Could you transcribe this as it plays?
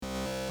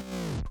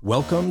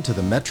Welcome to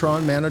the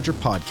Metron Manager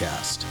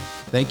Podcast.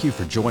 Thank you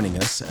for joining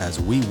us as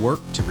we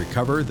work to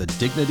recover the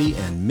dignity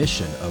and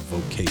mission of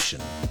vocation.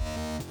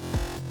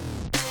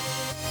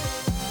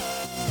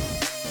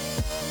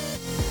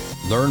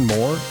 Learn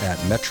more at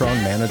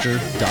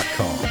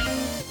metronmanager.com.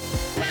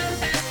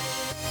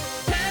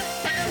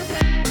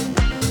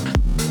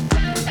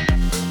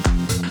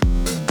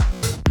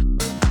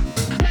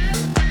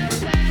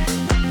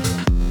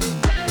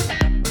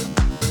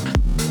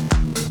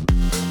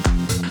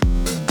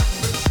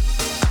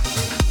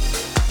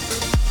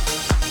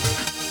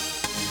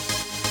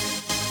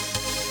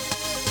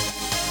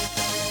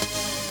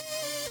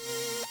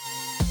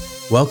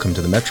 Welcome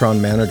to the Metron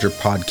Manager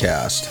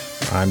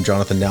Podcast. I'm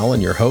Jonathan Nellen,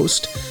 your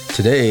host.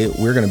 Today,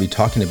 we're going to be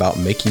talking about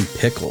making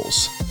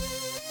pickles.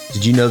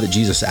 Did you know that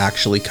Jesus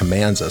actually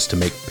commands us to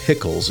make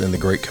pickles in the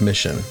Great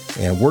Commission?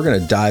 And we're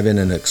going to dive in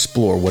and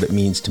explore what it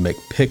means to make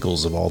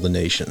pickles of all the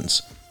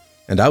nations.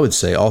 And I would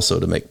say also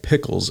to make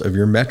pickles of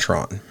your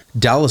Metron.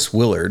 Dallas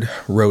Willard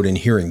wrote in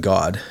Hearing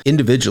God,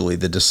 individually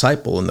the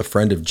disciple and the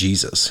friend of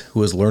Jesus,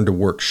 who has learned to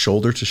work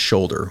shoulder to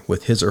shoulder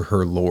with his or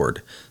her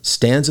Lord,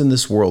 stands in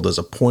this world as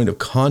a point of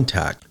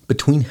contact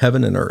between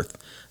heaven and earth,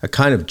 a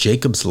kind of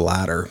Jacob's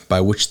ladder by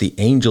which the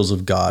angels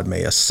of God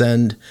may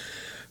ascend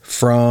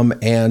from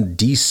and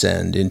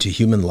descend into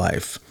human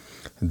life.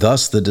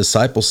 Thus, the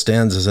disciple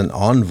stands as an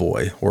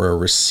envoy or a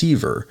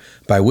receiver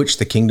by which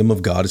the kingdom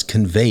of God is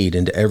conveyed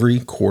into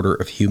every quarter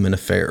of human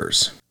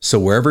affairs. So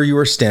wherever you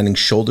are standing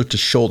shoulder to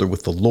shoulder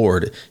with the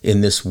Lord in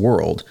this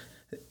world,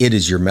 it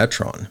is your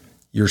Metron.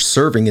 You're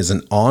serving as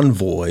an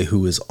envoy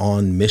who is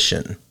on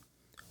mission,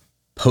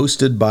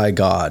 posted by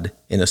God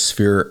in a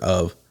sphere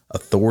of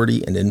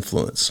authority and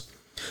influence.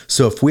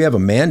 So if we have a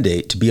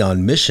mandate to be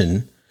on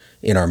mission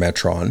in our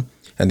Metron,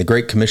 and the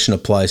Great Commission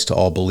applies to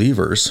all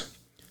believers,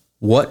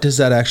 what does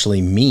that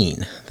actually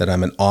mean, that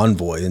I'm an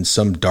envoy in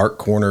some dark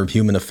corner of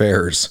human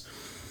affairs?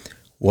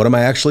 What am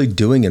I actually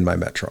doing in my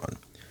Metron?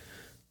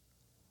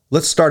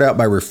 Let's start out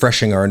by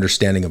refreshing our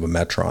understanding of a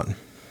Metron.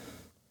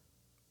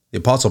 The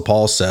Apostle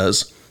Paul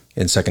says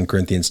in 2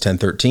 Corinthians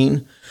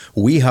 10:13,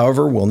 "We,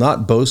 however, will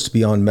not boast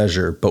beyond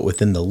measure, but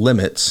within the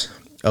limits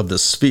of the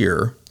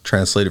sphere,"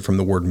 translated from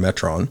the word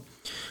Metron,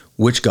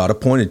 "which God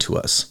appointed to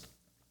us."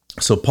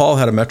 So Paul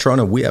had a Metron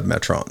and we have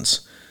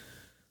Metrons.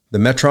 The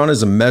Metron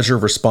is a measure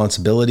of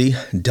responsibility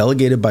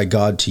delegated by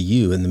God to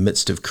you in the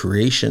midst of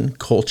creation,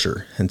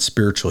 culture, and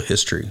spiritual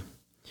history.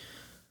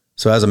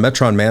 So as a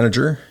Metron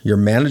manager, you're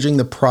managing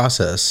the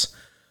process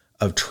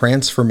of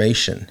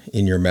transformation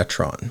in your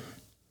Metron.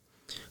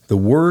 The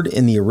word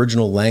in the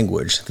original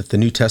language that the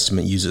New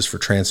Testament uses for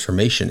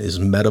transformation is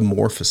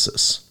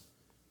metamorphosis.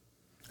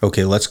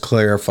 Okay, let's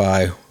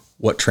clarify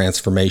what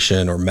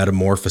transformation or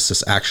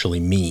metamorphosis actually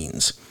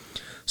means.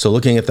 So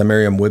looking at the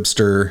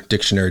Merriam-Webster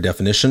dictionary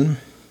definition,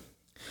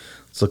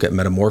 let's look at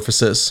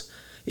metamorphosis.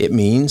 It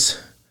means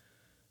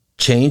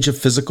change of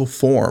physical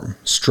form,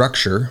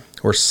 structure,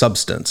 or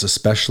substance,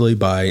 especially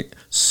by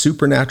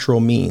supernatural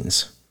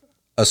means.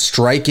 A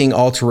striking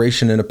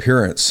alteration in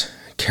appearance,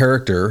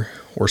 character,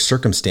 or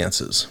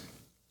circumstances.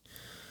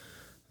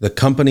 The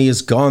company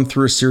has gone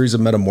through a series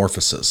of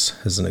metamorphoses,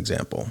 as an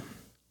example.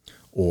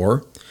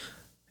 Or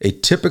a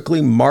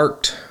typically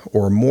marked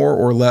or more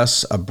or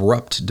less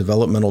abrupt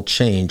developmental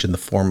change in the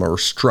form or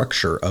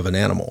structure of an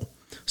animal,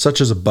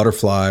 such as a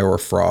butterfly or a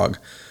frog,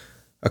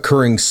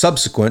 occurring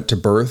subsequent to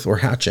birth or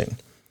hatching.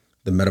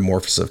 The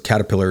metamorphosis of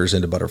caterpillars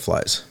into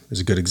butterflies is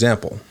a good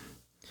example.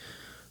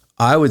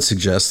 I would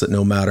suggest that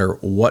no matter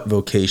what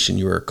vocation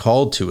you are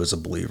called to as a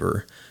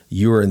believer,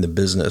 you are in the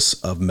business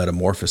of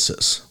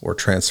metamorphosis or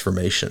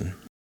transformation.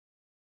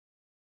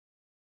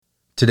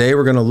 Today,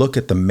 we're going to look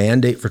at the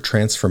mandate for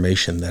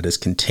transformation that is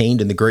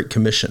contained in the Great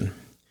Commission.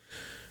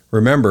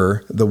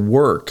 Remember, the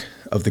work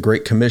of the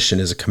Great Commission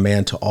is a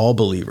command to all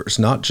believers,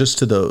 not just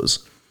to those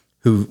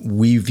who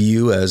we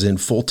view as in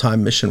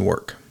full-time mission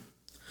work.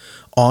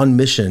 On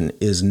mission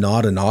is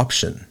not an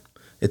option,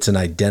 it's an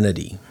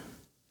identity.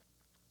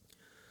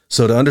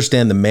 So to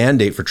understand the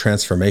mandate for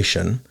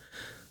transformation,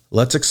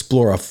 let's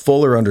explore a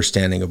fuller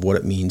understanding of what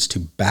it means to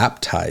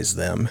baptize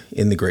them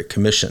in the Great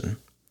Commission.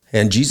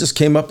 And Jesus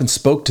came up and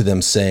spoke to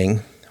them,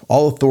 saying,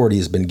 "All authority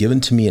has been given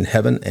to me in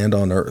heaven and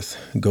on earth.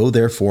 Go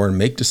therefore and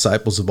make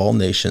disciples of all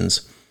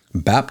nations,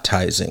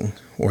 baptizing,"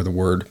 or the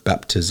word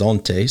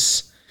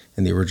baptizantes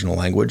in the original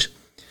language,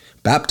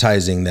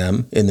 "baptizing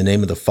them in the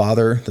name of the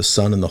Father, the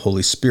Son, and the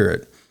Holy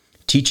Spirit,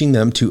 teaching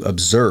them to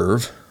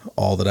observe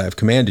all that I have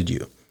commanded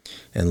you.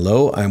 And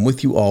lo, I am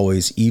with you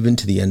always, even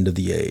to the end of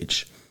the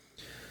age."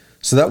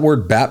 So that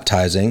word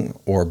baptizing,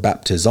 or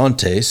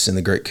baptizantes in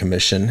the Great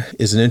Commission,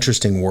 is an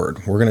interesting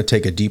word. We're going to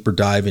take a deeper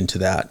dive into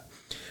that.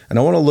 And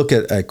I want to look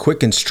at a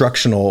quick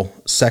instructional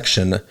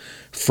section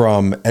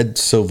from Ed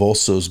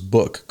Silvoso's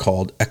book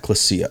called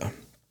Ecclesia.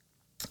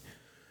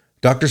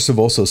 Dr.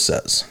 Silvoso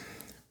says,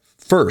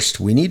 "First,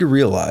 we need to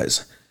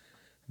realize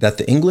that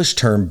the English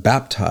term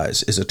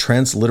baptize is a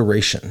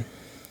transliteration.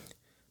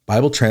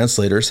 Bible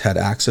translators had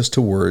access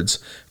to words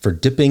for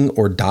dipping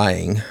or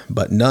dyeing,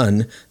 but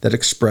none that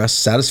express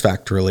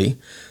satisfactorily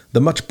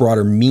the much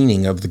broader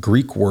meaning of the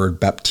Greek word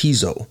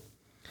baptizo.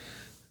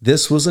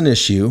 This was an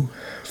issue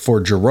for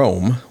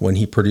Jerome when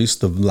he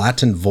produced the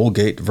Latin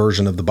Vulgate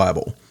version of the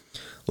Bible.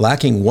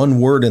 Lacking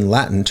one word in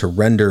Latin to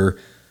render,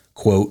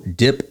 quote,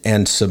 dip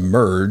and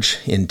submerge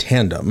in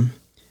tandem,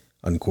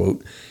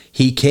 unquote,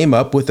 he came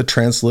up with a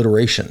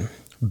transliteration,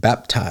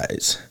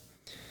 baptize.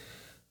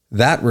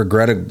 That,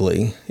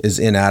 regrettably, is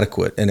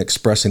inadequate in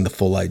expressing the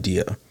full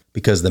idea,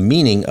 because the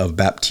meaning of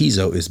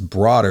baptizo is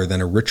broader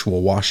than a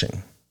ritual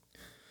washing.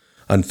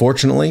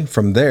 Unfortunately,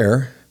 from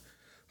there,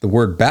 the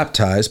word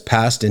baptize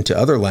passed into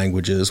other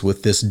languages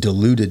with this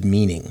diluted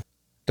meaning.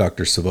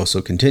 Dr.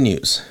 Savoso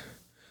continues,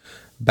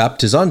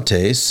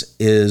 baptizantes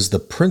is the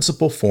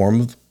principal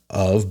form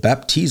of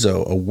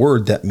baptizo, a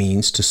word that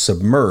means to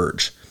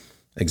submerge.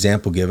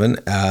 Example given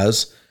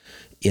as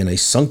in a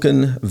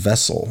sunken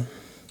vessel.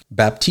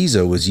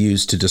 Baptizo was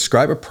used to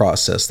describe a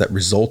process that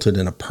resulted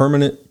in a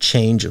permanent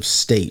change of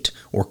state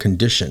or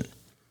condition.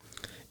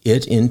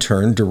 It in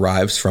turn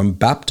derives from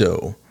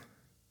bapto,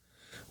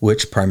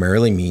 which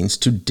primarily means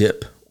to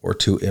dip or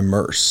to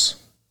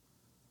immerse.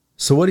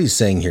 So what he's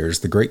saying here is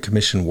the Great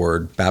Commission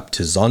word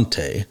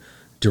baptizante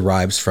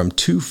derives from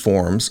two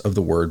forms of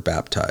the word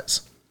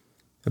baptize,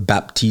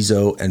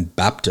 baptizo and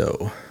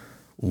bapto.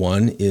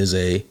 One is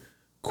a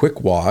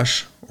quick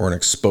wash or an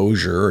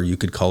exposure, or you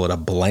could call it a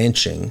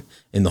blanching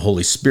in the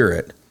Holy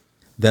Spirit,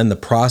 then the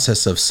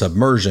process of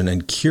submersion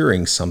and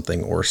curing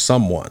something or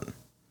someone,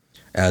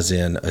 as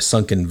in a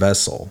sunken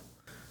vessel.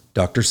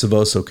 Dr.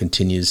 Savoso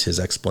continues his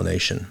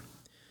explanation.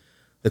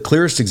 The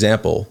clearest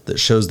example that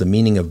shows the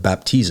meaning of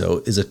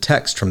baptizo is a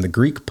text from the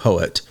Greek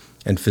poet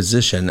and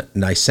physician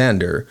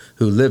Nicander,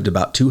 who lived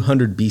about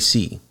 200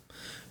 BC.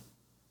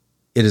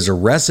 It is a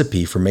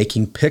recipe for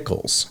making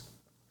pickles,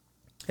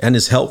 and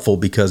is helpful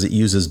because it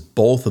uses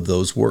both of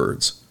those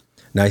words.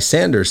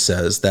 Nicander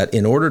says that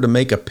in order to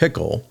make a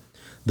pickle,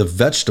 the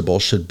vegetable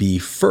should be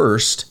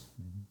first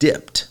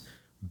dipped,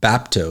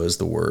 bapto is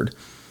the word,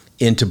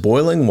 into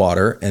boiling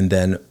water and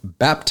then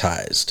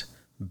baptized,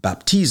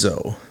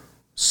 baptizo,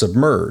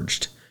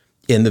 submerged,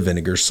 in the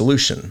vinegar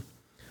solution.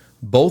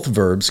 Both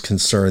verbs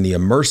concern the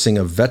immersing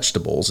of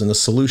vegetables in a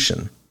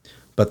solution,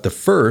 but the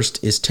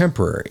first is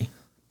temporary,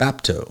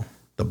 bapto,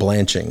 the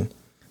blanching.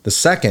 The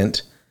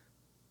second,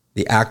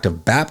 the act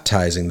of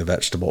baptizing the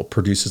vegetable,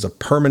 produces a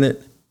permanent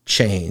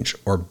change,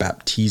 or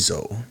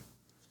baptizo.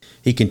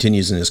 He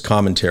continues in his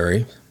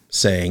commentary,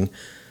 saying,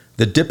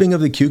 the dipping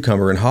of the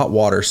cucumber in hot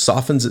water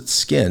softens its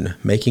skin,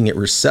 making it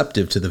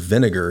receptive to the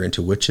vinegar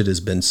into which it has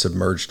been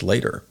submerged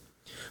later.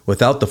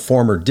 Without the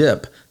former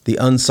dip, the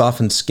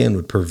unsoftened skin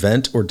would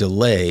prevent or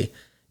delay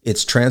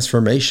its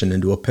transformation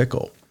into a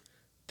pickle.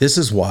 This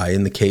is why,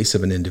 in the case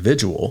of an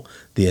individual,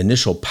 the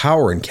initial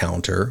power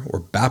encounter, or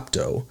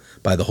bapto,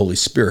 by the Holy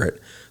Spirit,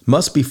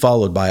 must be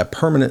followed by a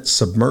permanent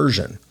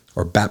submersion,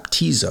 or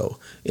baptizo,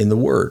 in the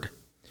Word,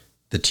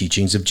 the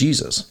teachings of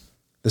Jesus.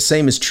 The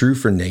same is true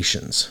for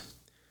nations.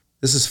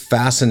 This is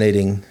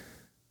fascinating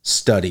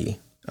study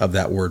of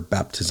that word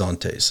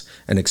baptizantes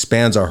and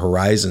expands our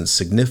horizons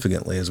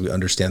significantly as we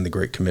understand the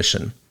Great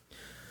Commission.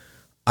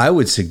 I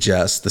would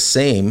suggest the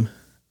same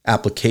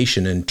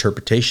application and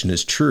interpretation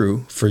is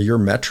true for your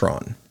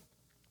metron.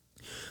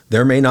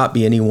 There may not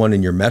be anyone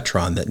in your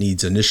metron that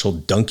needs initial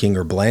dunking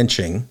or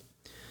blanching,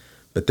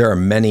 but there are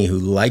many who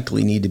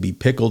likely need to be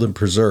pickled and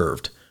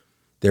preserved.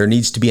 There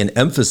needs to be an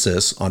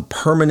emphasis on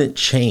permanent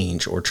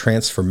change or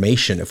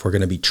transformation if we're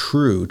going to be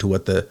true to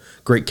what the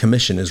Great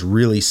Commission is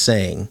really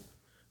saying.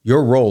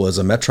 Your role as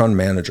a Metron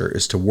manager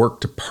is to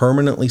work to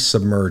permanently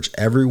submerge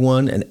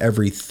everyone and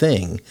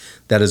everything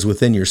that is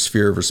within your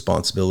sphere of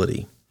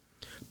responsibility.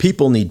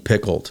 People need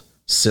pickled.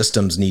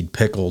 Systems need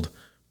pickled.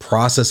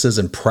 Processes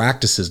and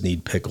practices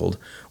need pickled.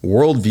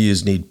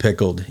 Worldviews need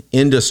pickled.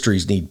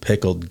 Industries need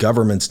pickled.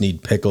 Governments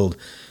need pickled.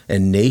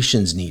 And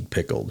nations need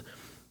pickled.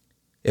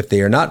 If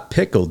they are not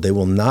pickled, they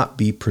will not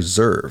be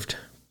preserved.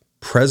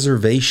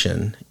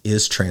 Preservation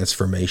is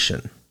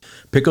transformation.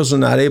 Pickles are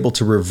not able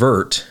to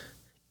revert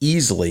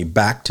easily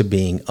back to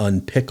being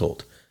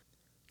unpickled.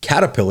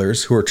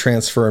 Caterpillars who are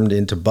transformed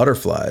into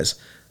butterflies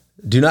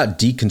do not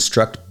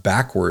deconstruct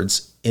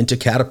backwards into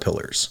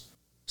caterpillars.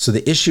 So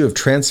the issue of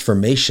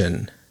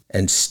transformation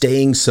and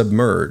staying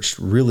submerged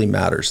really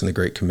matters in the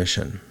Great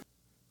Commission.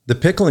 The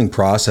pickling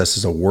process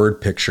is a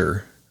word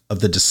picture of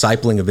the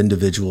discipling of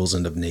individuals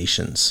and of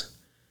nations.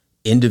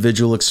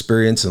 Individual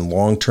experience and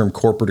long-term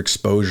corporate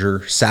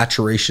exposure,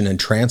 saturation and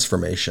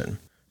transformation.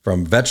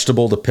 From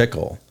vegetable to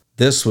pickle,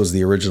 this was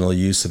the original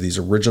use of these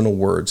original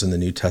words in the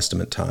New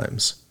Testament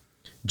times.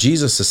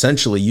 Jesus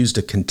essentially used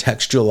a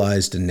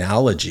contextualized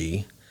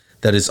analogy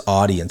that his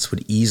audience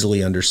would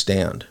easily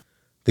understand.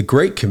 The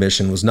Great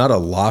Commission was not a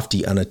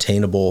lofty,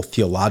 unattainable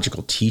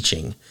theological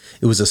teaching.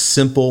 It was a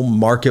simple,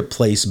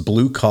 marketplace,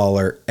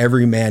 blue-collar,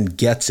 every man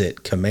gets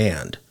it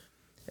command.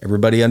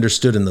 Everybody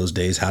understood in those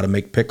days how to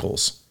make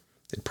pickles.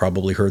 They'd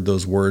probably heard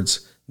those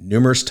words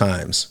numerous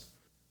times.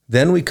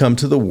 Then we come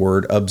to the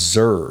word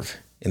observe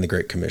in the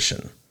Great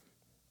Commission.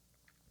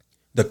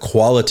 The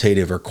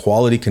qualitative or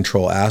quality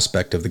control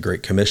aspect of the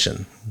Great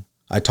Commission.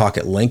 I talk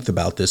at length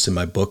about this in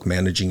my book,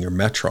 Managing Your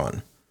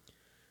Metron.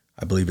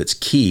 I believe it's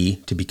key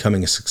to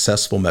becoming a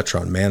successful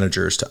Metron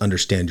manager is to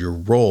understand your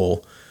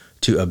role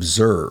to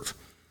observe,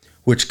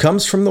 which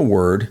comes from the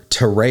word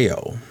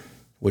tereo,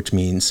 which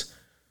means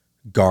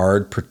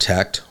guard,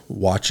 protect,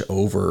 watch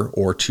over,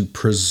 or to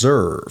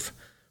preserve.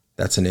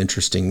 That's an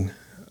interesting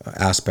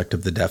aspect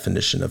of the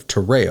definition of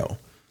tereo.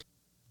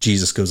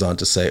 Jesus goes on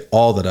to say,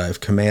 all that I have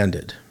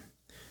commanded.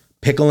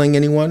 Pickling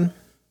anyone?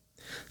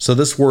 So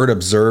this word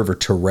observe or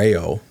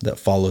tereo that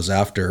follows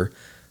after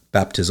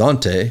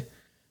baptizante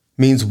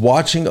means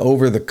watching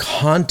over the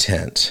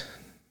content.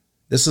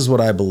 This is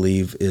what I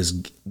believe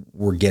is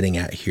we're getting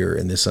at here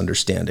in this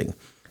understanding,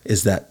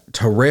 is that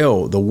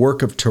tereo, the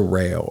work of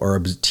tereo, or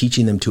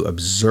teaching them to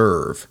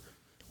observe.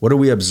 What are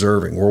we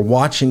observing? We're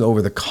watching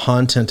over the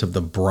content of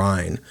the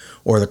brine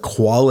or the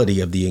quality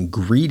of the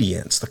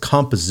ingredients, the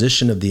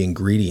composition of the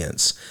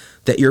ingredients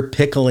that you're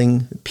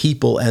pickling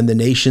people and the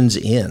nations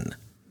in.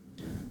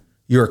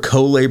 You're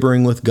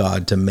co-laboring with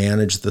God to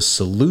manage the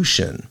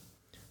solution,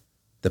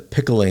 the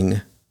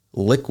pickling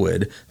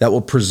liquid that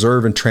will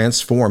preserve and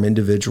transform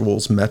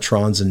individuals,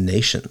 metrons, and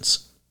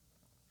nations.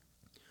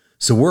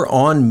 So we're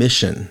on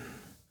mission.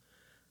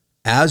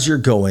 As you're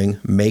going,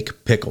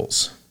 make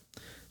pickles.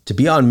 To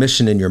be on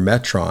mission in your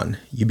metron,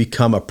 you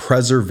become a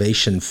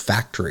preservation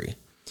factory.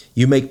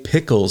 You make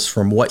pickles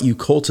from what you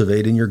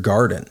cultivate in your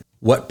garden.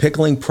 What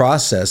pickling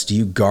process do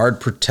you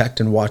guard, protect,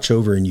 and watch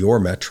over in your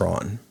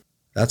metron?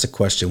 That's a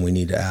question we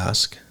need to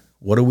ask.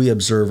 What do we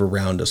observe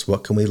around us?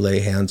 What can we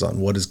lay hands on?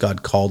 What has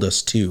God called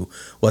us to?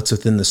 What's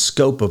within the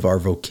scope of our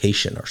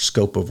vocation, our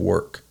scope of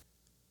work?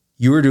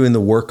 You are doing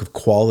the work of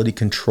quality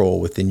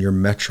control within your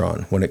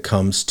metron when it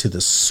comes to the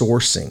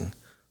sourcing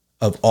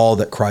of all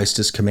that Christ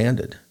has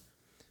commanded,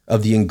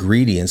 of the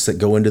ingredients that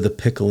go into the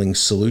pickling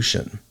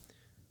solution.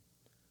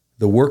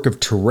 The work of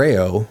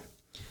tereo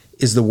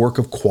is the work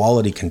of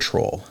quality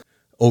control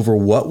over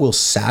what will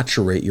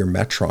saturate your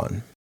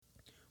metron.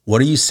 What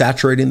are you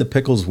saturating the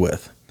pickles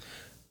with?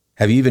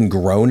 Have you even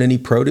grown any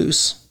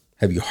produce?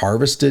 Have you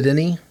harvested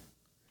any?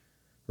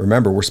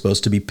 Remember, we're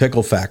supposed to be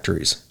pickle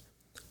factories.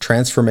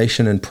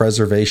 Transformation and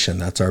preservation,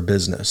 that's our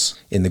business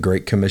in the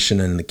Great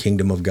Commission and in the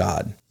kingdom of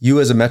God.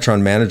 You as a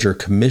Metron manager are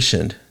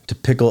commissioned to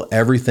pickle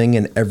everything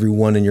and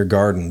everyone in your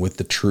garden with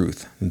the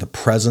truth, and the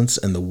presence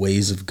and the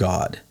ways of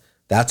God.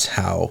 That's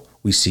how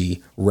we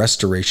see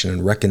restoration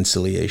and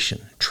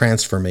reconciliation,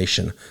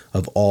 transformation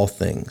of all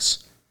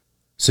things.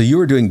 So you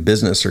are doing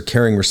business or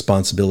carrying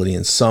responsibility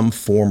in some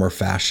form or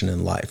fashion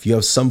in life. You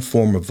have some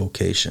form of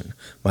vocation.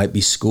 It might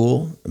be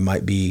school, it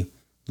might be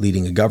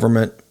leading a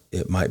government,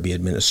 it might be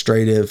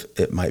administrative,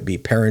 it might be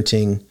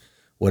parenting.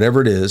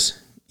 Whatever it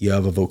is, you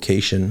have a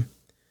vocation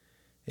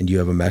and you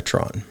have a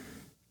metron.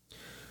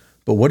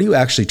 But what are you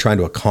actually trying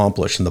to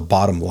accomplish in the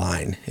bottom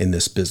line in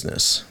this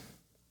business?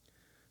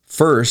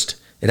 First,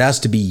 it has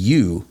to be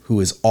you who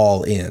is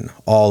all in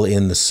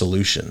the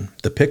solution,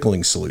 the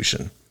pickling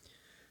solution.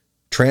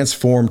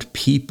 Transformed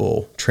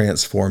people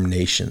transform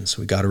nations.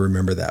 We got to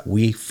remember that.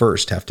 We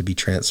first have to be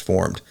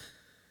transformed.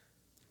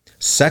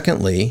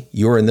 Secondly,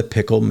 you're in the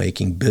pickle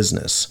making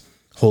business,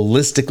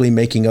 holistically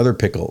making other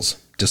pickles,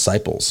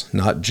 disciples,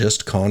 not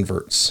just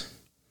converts.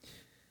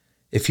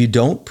 If you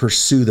don't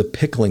pursue the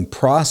pickling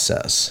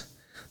process,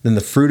 then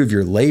the fruit of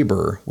your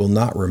labor will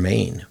not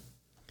remain.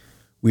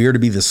 We are to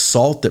be the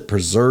salt that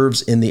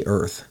preserves in the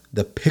earth,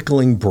 the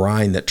pickling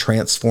brine that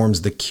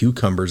transforms the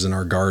cucumbers in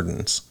our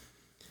gardens.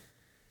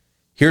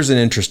 Here's an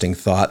interesting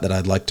thought that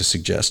I'd like to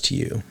suggest to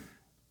you.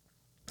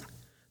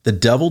 The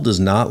devil does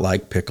not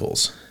like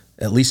pickles,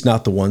 at least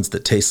not the ones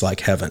that taste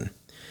like heaven.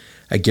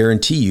 I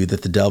guarantee you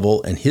that the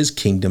devil and his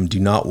kingdom do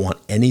not want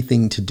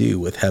anything to do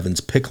with heaven's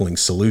pickling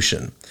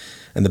solution.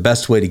 And the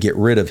best way to get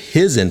rid of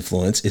his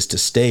influence is to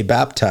stay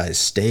baptized,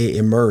 stay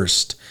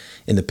immersed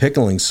in the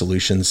pickling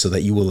solution so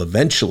that you will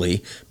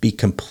eventually be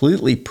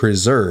completely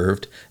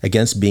preserved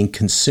against being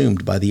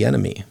consumed by the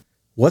enemy.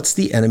 What's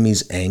the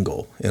enemy's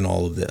angle in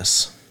all of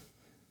this?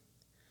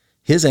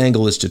 His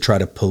angle is to try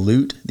to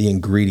pollute the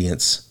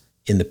ingredients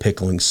in the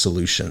pickling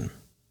solution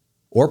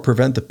or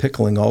prevent the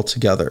pickling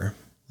altogether.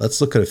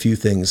 Let's look at a few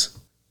things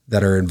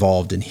that are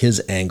involved in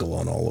his angle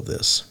on all of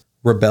this.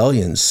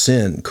 Rebellion,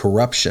 sin,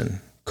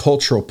 corruption,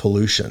 cultural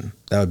pollution.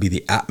 That would be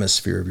the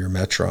atmosphere of your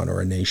metron or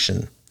a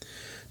nation.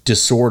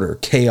 Disorder,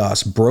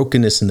 chaos,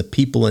 brokenness in the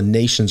people and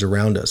nations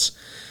around us.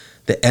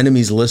 The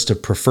enemy's list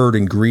of preferred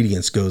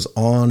ingredients goes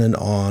on and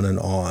on and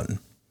on.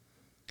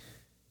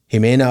 He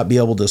may not be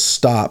able to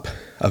stop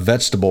a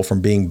vegetable from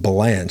being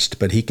blanched,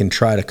 but he can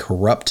try to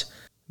corrupt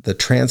the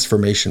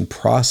transformation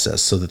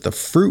process so that the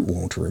fruit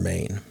won't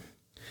remain.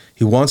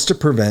 He wants to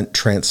prevent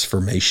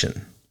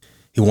transformation.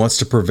 He wants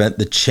to prevent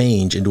the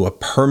change into a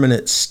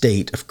permanent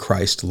state of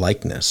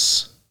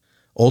Christ-likeness.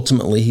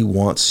 Ultimately, he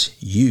wants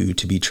you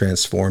to be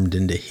transformed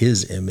into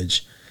his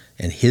image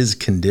and his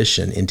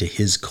condition, into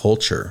his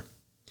culture.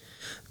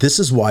 This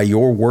is why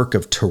your work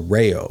of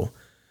tereo,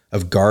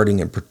 of guarding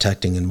and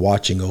protecting and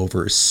watching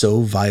over, is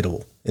so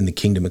vital in the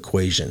kingdom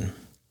equation.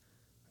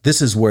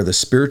 This is where the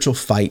spiritual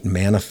fight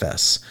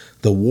manifests,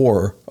 the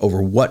war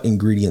over what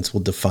ingredients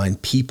will define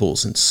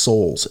peoples and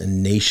souls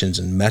and nations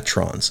and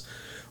metrons,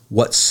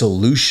 what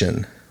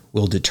solution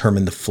will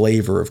determine the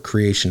flavor of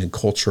creation and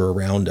culture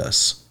around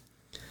us.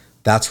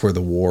 That's where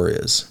the war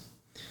is.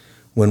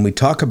 When we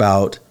talk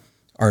about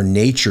our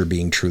nature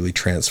being truly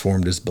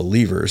transformed as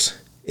believers,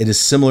 it is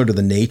similar to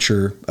the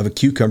nature of a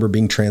cucumber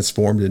being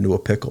transformed into a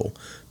pickle.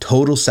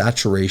 Total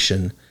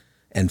saturation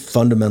and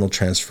fundamental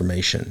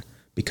transformation,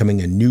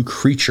 becoming a new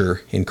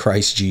creature in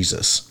Christ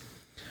Jesus.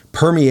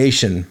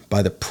 Permeation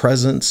by the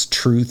presence,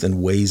 truth,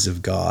 and ways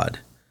of God.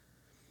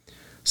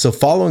 So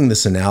following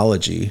this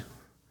analogy,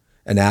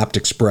 an apt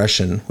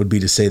expression would be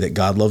to say that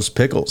God loves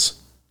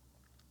pickles.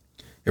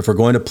 If we're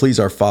going to please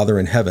our Father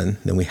in heaven,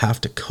 then we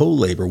have to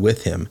co-labor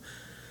with him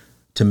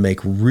to make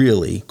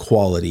really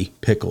quality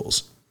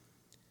pickles.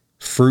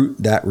 Fruit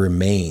that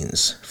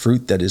remains,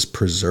 fruit that is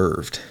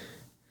preserved,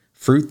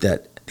 fruit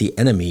that the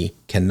enemy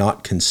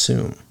cannot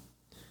consume.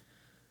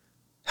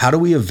 How do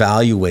we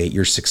evaluate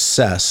your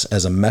success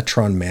as a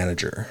Metron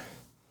manager?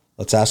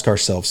 Let's ask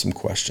ourselves some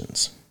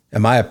questions.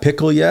 Am I a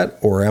pickle yet,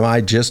 or am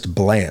I just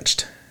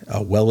blanched,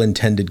 a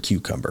well-intended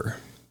cucumber?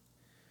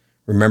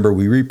 Remember,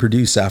 we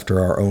reproduce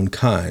after our own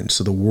kind,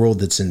 so the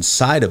world that's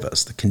inside of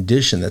us, the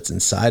condition that's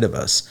inside of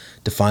us,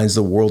 defines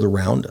the world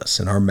around us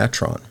and our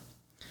Metron.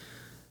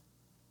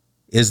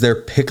 Is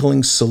there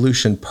pickling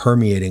solution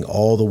permeating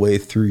all the way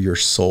through your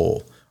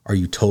soul? Are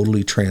you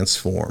totally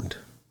transformed?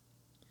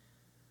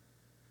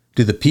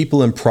 Do the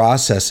people and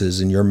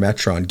processes in your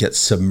Metron get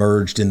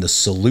submerged in the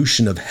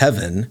solution of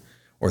heaven,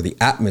 or the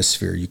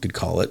atmosphere, you could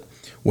call it,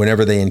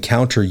 whenever they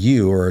encounter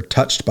you or are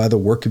touched by the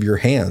work of your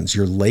hands,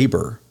 your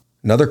labor?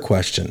 Another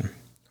question,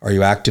 are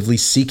you actively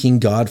seeking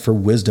God for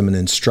wisdom and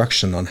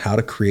instruction on how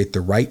to create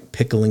the right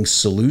pickling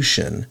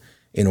solution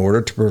in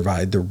order to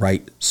provide the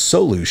right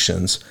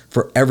solutions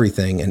for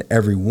everything and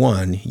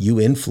everyone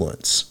you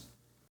influence?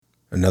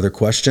 Another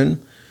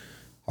question,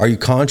 are you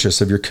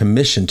conscious of your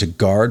commission to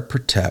guard,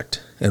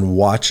 protect, and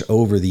watch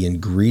over the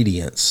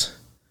ingredients,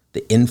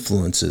 the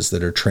influences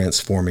that are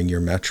transforming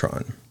your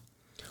Metron?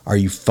 Are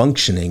you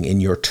functioning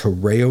in your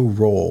terreo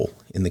role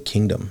in the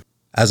kingdom?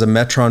 As a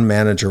Metron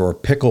manager or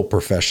pickle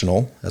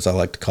professional, as I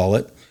like to call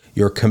it,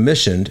 you're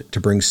commissioned to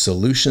bring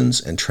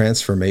solutions and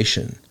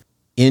transformation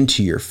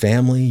into your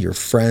family, your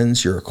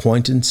friends, your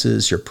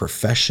acquaintances, your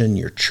profession,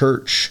 your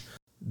church.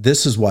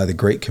 This is why the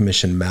Great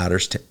Commission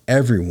matters to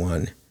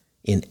everyone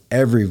in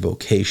every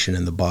vocation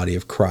in the body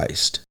of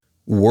Christ.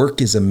 Work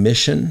is a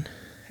mission,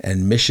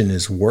 and mission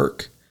is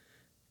work,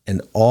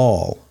 and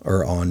all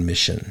are on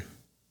mission.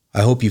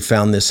 I hope you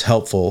found this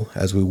helpful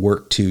as we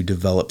work to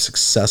develop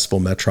successful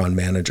Metron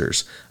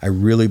managers. I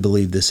really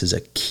believe this is a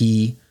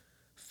key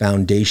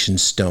foundation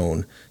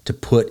stone to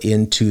put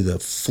into the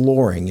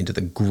flooring, into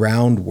the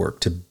groundwork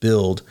to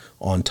build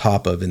on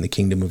top of in the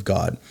kingdom of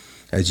God.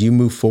 As you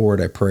move forward,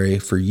 I pray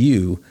for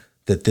you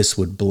that this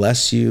would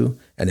bless you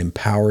and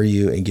empower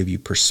you and give you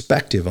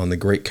perspective on the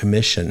Great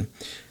Commission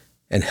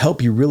and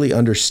help you really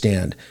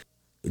understand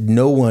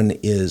no one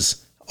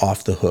is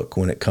off the hook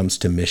when it comes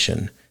to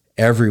mission.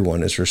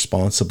 Everyone is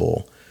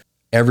responsible.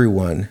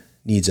 Everyone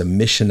needs a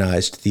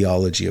missionized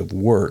theology of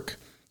work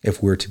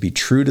if we're to be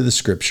true to the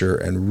scripture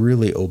and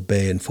really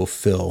obey and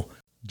fulfill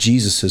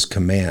Jesus'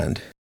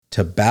 command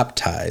to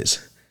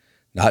baptize,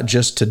 not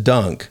just to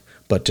dunk,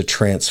 but to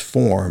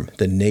transform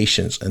the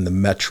nations and the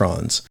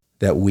metrons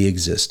that we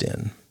exist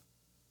in.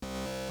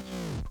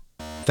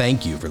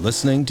 Thank you for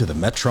listening to the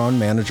Metron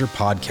Manager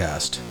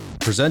Podcast,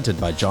 presented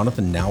by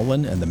Jonathan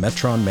Nowlin and the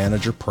Metron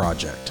Manager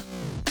Project.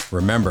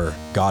 Remember,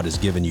 God has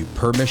given you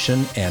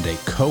permission and a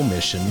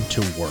commission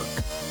to work.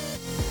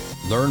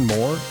 Learn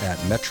more at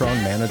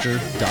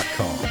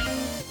metronmanager.com.